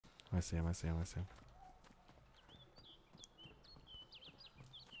I see him. I see him. I see him.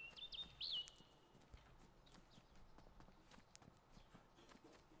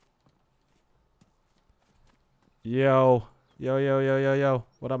 Yo. Yo, yo, yo, yo, yo.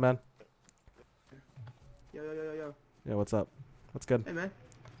 What up, man? Yo, yo, yo, yo, yo. Yeah, what's up? What's good? Hey, man.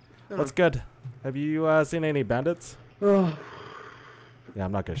 What's good? Have you seen any bandits? Oh, Yeah,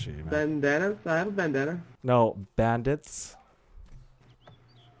 I'm not gonna shoot you, man. bandanas? I have a bandana. No, bandits.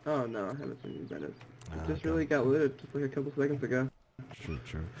 Oh, no, I haven't seen any bandits. Ah, It just okay. really got looted just like a couple seconds ago. True,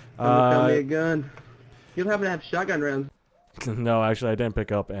 true. Someone found me a gun. You don't happen to have shotgun rounds, No, actually, I didn't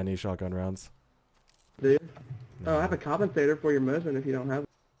pick up any shotgun rounds. do you? No. Oh, I have a compensator for your Mosin if you don't have it.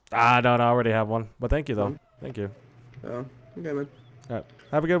 Ah, no, I already have one. But thank you, though. Thank you. Oh, okay, man. All right.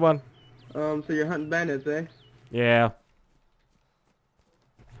 Have a good one. So you're hunting bandits, eh? Yeah.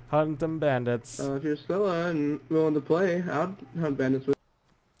 Hunting bandits. If you're still and willing to play, I'd hunt bandits with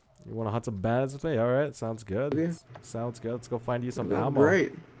You want to hunt some bandits with me? All right, sounds good. you. Sounds good. Let's go find you some That's ammo.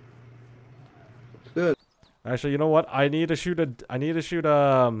 great. Let's do it. Actually, you know what? I need to shoot a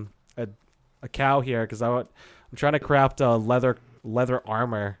cow here because I'm trying to craft a leather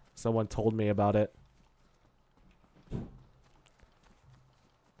armor. Someone told me about it.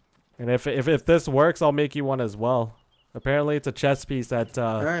 And if this works, I'll make you one as well. Apparently, it's a chest piece that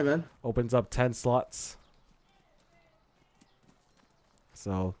All right, man. opens up 10 slots.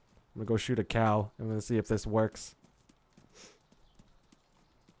 So I'm gonna go shoot a cow. I'm gonna see if this works.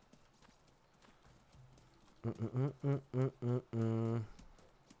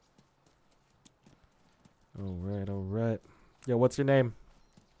 All right. Yo, what's your name?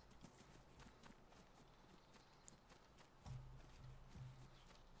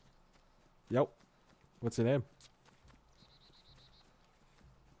 Yo, what's your name?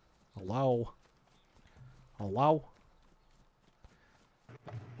 Hello? Hello?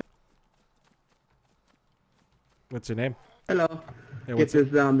 What's your name? Hello. Hey, Get what's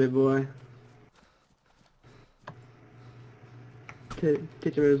this zombie boy. Catch him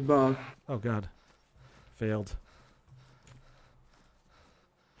at his boss. Oh god. Failed.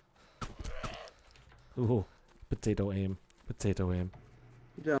 Ooh. Potato aim. Potato aim.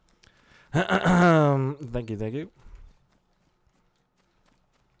 Good job. Thank you, thank you.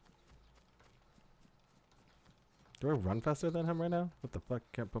 Do I run faster than him right now? What the fuck?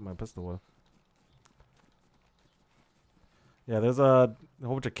 Can't put my pistol away. Yeah, there's a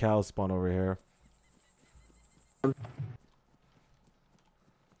whole bunch of cows spawn over here.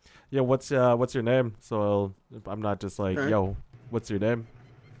 Yeah, what's your name? So I'm not just like, yo, what's your name?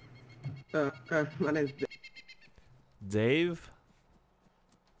 My name's Dave?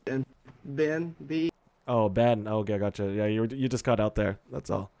 Ben. B. Oh, Ben. Okay, gotcha. Yeah, you just got out there. That's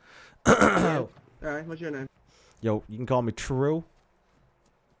all. All right. What's your name? Yo, you can call me True.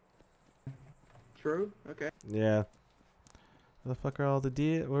 True. Okay. Yeah. Where the fuck are all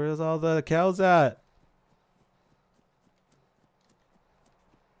the where's all the cows at?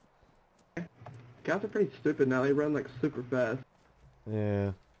 Cows are pretty stupid now. They run like super fast.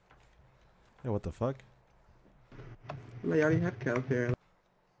 Yeah. Yeah, what the fuck? They already have cows here.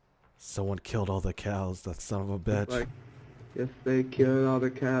 Someone killed all the cows, that son of a bitch. Like, yes, they killed all the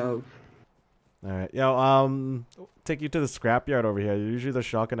cows. Alright, yo, take you to the scrapyard over here. Usually the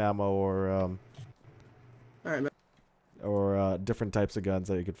shotgun ammo or, Alright, man. or, different types of guns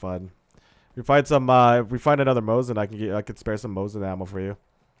that you could find. If we find some, if we find another Mosin, I could spare some Mosin ammo for you.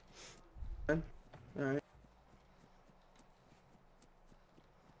 Alright.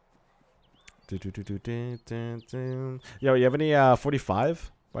 Yo, you have any,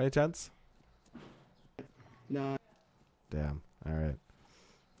 45 by any chance? No. Damn, alright.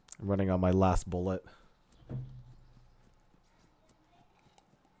 I'm running on my last bullet.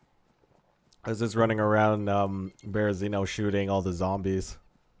 I was just running around Berezino shooting all the zombies.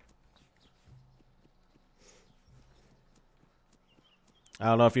 I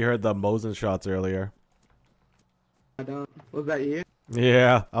don't know if you heard the Mosin shots earlier. I don't. Was that you?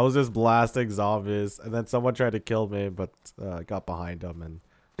 Yeah, I was just blasting zombies, and then someone tried to kill me, but I got behind him and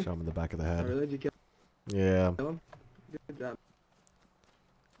shot him in the back of the Oh, head. really? Did you kill Yeah. him? Good job.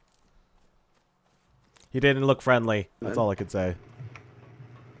 He didn't look friendly. That's all I could say.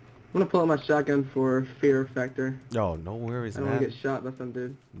 I'm gonna pull out my shotgun for fear factor. Yo, no worries, I don't want to man. get shot by some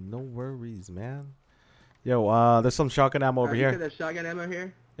dude. No worries, man. Yo, there's some shotgun ammo over You here. said there's shotgun ammo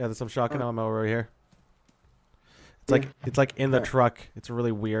here? Yeah, there's some shotgun ammo over here. Yeah. It's like in the truck. It's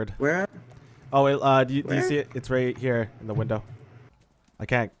really weird. Where at? Oh, do you see it? It's right here in the window. I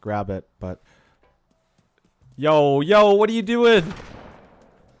can't grab it, but yo, what are you doing?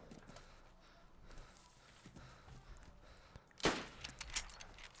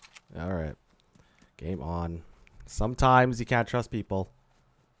 All right. Game on. Sometimes you can't trust people.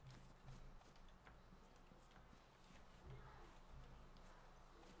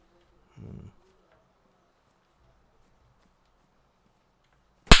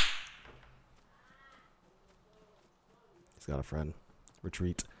 He's got a friend.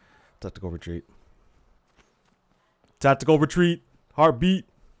 Retreat. Tactical retreat. Tactical retreat. Heartbeat.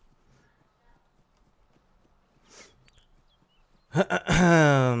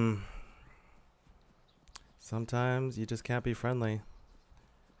 Sometimes you just can't be friendly.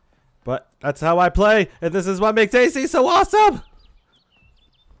 But that's how I play, and this is what makes AC so awesome!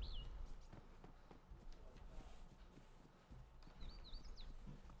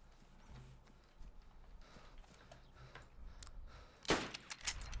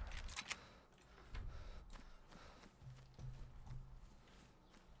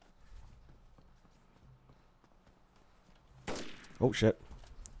 Oh shit.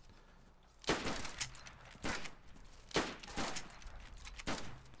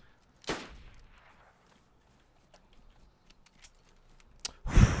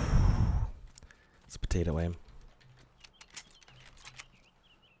 It's potato aim.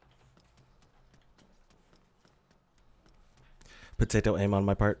 Potato aim on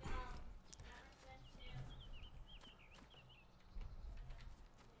my part.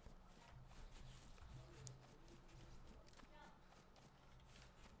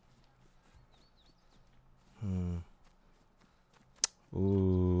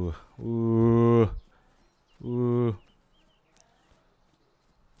 Ooh. Ooh. Ooh.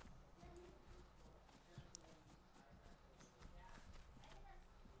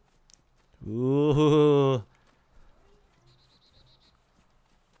 Ooh.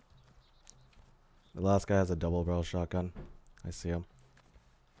 The last guy has a double barrel shotgun. I see him.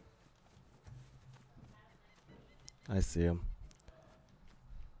 I see him.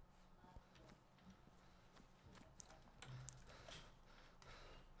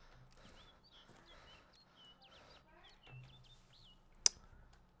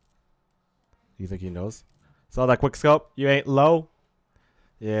 You think he knows? Saw that quick scope? You ain't low?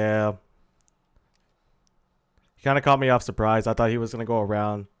 Yeah. He kind of caught me off surprise. I thought he was going to go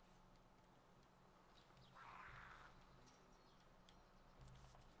around.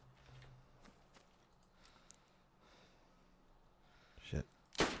 Shit.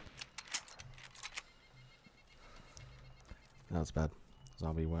 That was bad.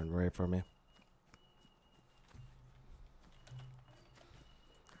 Zombie went right for me.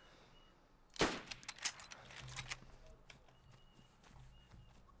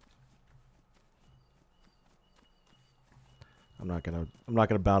 I'm not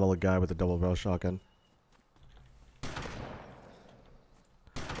gonna battle a guy with a double barrel shotgun.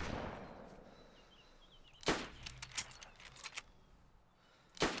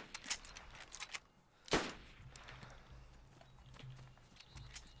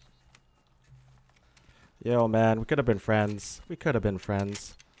 Yo, man, we could have been friends. We could have been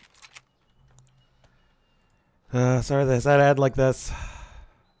friends. Sorry they said I had like this.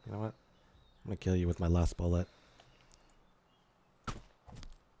 You know what? I'm gonna kill you with my last bullet.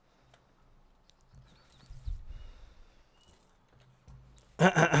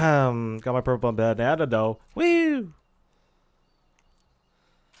 Got my purple bed. Antidote. Woo!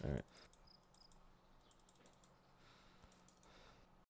 Alright.